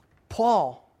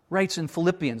 Paul writes in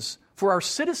Philippians, for our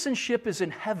citizenship is in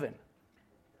heaven.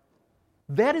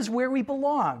 That is where we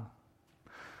belong.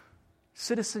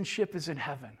 Citizenship is in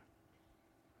heaven,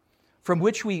 from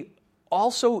which we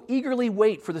also eagerly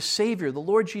wait for the Savior, the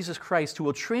Lord Jesus Christ, who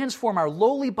will transform our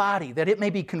lowly body, that it may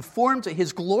be conformed to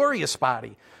His glorious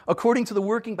body, according to the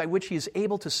working by which He is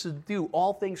able to subdue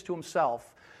all things to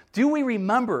Himself. Do we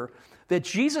remember that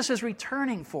Jesus is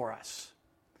returning for us?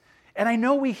 And I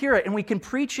know we hear it, and we can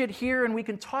preach it here, and we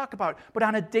can talk about it, but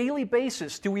on a daily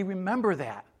basis, do we remember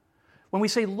that? When we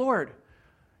say, Lord,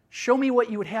 show me what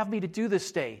you would have me to do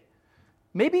this day.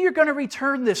 Maybe you're going to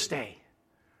return this day.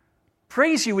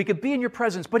 Praise you, we could be in your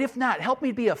presence, but if not, help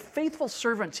me be a faithful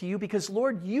servant to you because,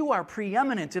 Lord, you are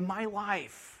preeminent in my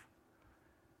life.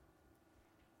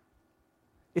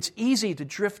 It's easy to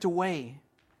drift away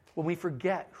when we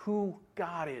forget who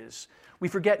God is. We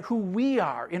forget who we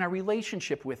are in our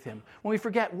relationship with Him. When we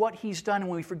forget what He's done and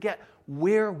when we forget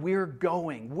where we're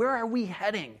going. Where are we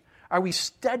heading? Are we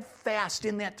steadfast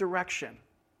in that direction?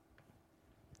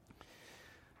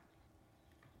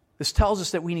 This tells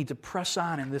us that we need to press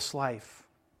on in this life.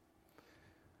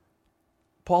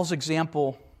 Paul's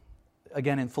example,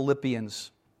 again in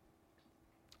Philippians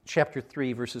chapter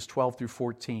 3, verses 12 through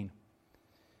 14.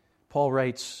 Paul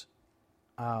writes,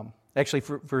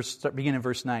 begin in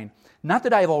verse 9. Not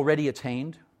that I have already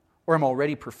attained or am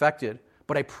already perfected,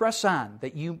 but I press on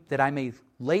that I may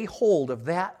lay hold of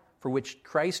that for which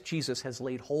Christ Jesus has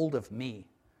laid hold of me.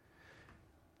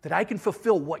 That I can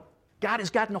fulfill what God has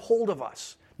gotten a hold of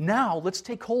us. Now, let's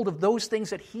take hold of those things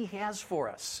that He has for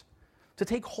us. To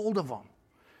take hold of them.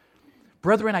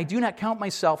 Brethren, I do not count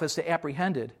myself as to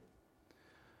apprehended,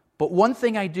 but one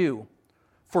thing I do,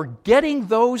 forgetting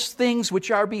those things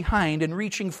which are behind and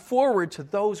reaching forward to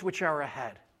those which are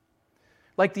ahead.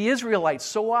 Like the Israelites,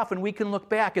 so often we can look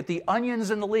back at the onions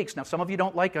and the leeks. Now, some of you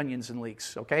don't like onions and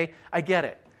leeks, okay? I get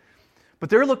it. But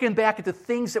they're looking back at the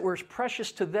things that were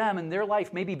precious to them in their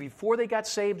life, maybe before they got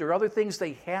saved or other things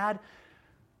they had.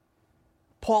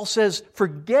 Paul says,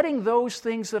 forgetting those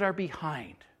things that are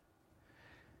behind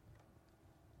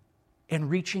and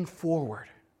reaching forward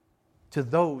to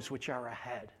those which are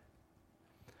ahead.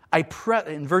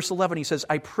 In verse 11 he says,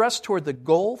 I press toward the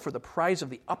goal for the prize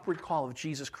of the upward call of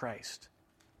Jesus Christ.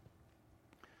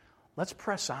 Let's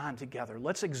press on together.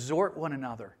 Let's exhort one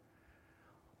another.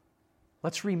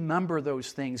 Let's remember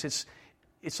those things.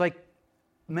 It's like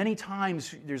many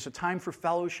times there's a time for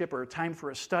fellowship or a time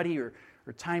for a study or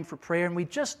time for prayer, and we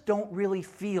just don't really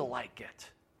feel like it.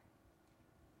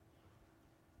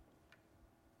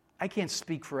 I can't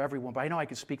speak for everyone, but I know I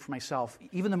can speak for myself.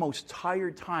 Even the most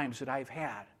tired times that I've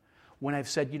had when I've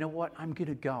said, you know what, I'm going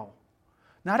to go.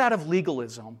 Not out of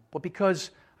legalism, but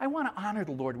because I want to honor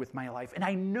the Lord with my life. And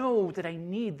I know that I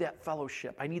need that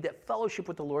fellowship. I need that fellowship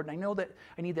with the Lord, and I know that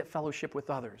I need that fellowship with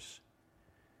others.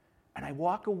 And I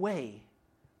walk away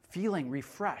feeling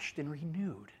refreshed and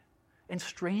renewed and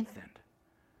strengthened.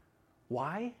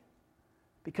 Why?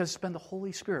 Because it's been the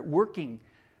Holy Spirit working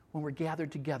when we're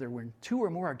gathered together. When two or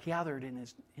more are gathered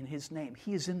in His name,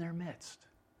 He is in their midst.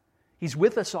 He's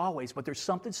with us always, but there's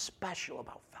something special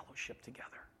about fellowship together.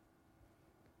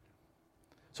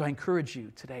 So I encourage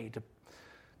you today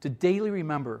to daily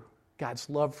remember God's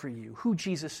love for you, who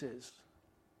Jesus is,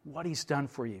 what He's done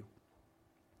for you,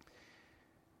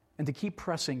 and to keep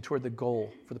pressing toward the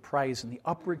goal for the prize and the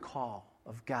upward call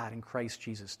of God in Christ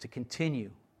Jesus, to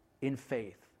continue in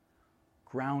faith,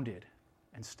 grounded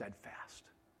and steadfast.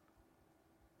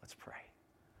 Let's pray.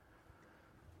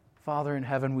 Father in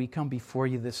heaven, we come before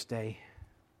you this day,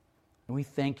 and we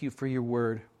thank you for your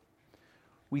word.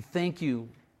 We thank you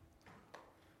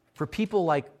for people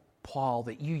like Paul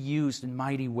that you used in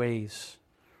mighty ways.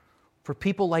 For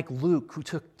people like Luke who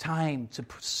took time to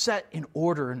set in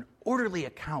order an orderly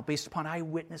account based upon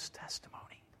eyewitness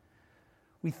testimony.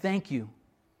 We thank you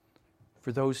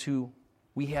for those who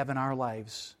we have in our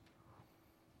lives,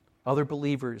 other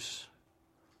believers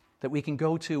that we can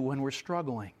go to when we're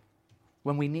struggling,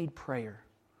 when we need prayer.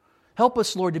 Help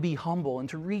us, Lord, to be humble and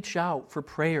to reach out for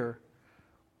prayer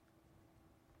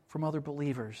from other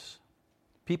believers,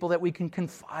 people that we can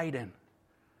confide in.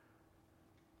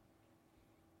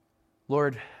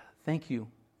 Lord, thank you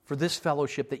for this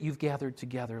fellowship that you've gathered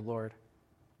together, Lord,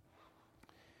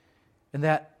 and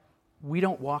that we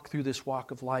don't walk through this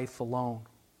walk of life alone,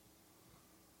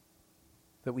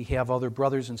 that we have other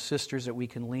brothers and sisters that we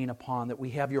can lean upon, that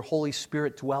we have your Holy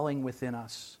Spirit dwelling within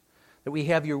us, that we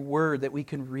have your word that we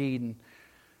can read and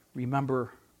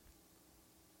remember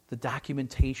the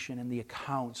documentation and the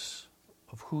accounts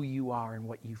of who you are and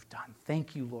what you've done.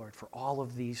 Thank you, Lord, for all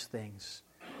of these things.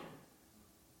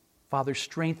 Father,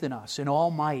 strengthen us in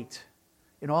all might,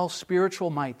 in all spiritual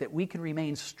might, that we can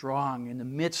remain strong in the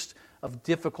midst of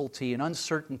difficulty and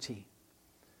uncertainty,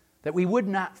 that we would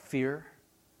not fear,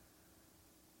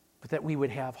 but that we would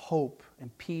have hope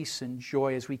and peace and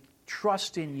joy as we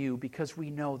trust in you because we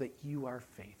know that you are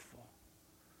faithful.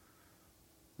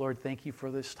 Lord, thank you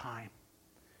for this time.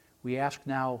 We ask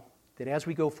now that as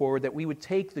we go forward, that we would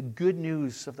take the good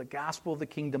news of the gospel of the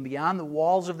kingdom beyond the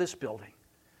walls of this building,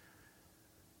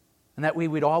 and that we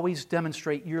would always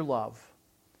demonstrate your love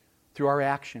through our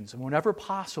actions, and whenever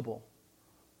possible,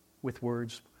 with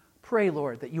words. Pray,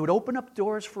 Lord, that you would open up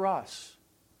doors for us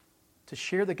to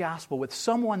share the gospel with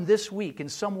someone this week in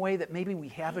some way that maybe we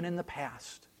haven't in the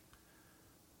past.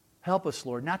 Help us,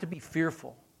 Lord, not to be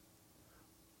fearful,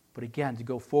 but again, to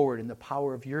go forward in the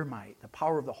power of your might, the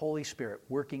power of the Holy Spirit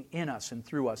working in us and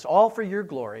through us, all for your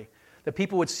glory, that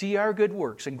people would see our good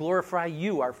works and glorify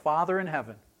you, our Father in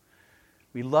heaven.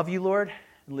 We love you, Lord,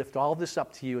 and lift all of this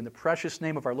up to you in the precious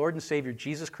name of our Lord and Savior,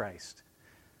 Jesus Christ.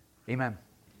 Amen.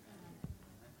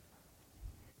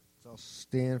 So I'll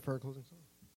stand for our closing song.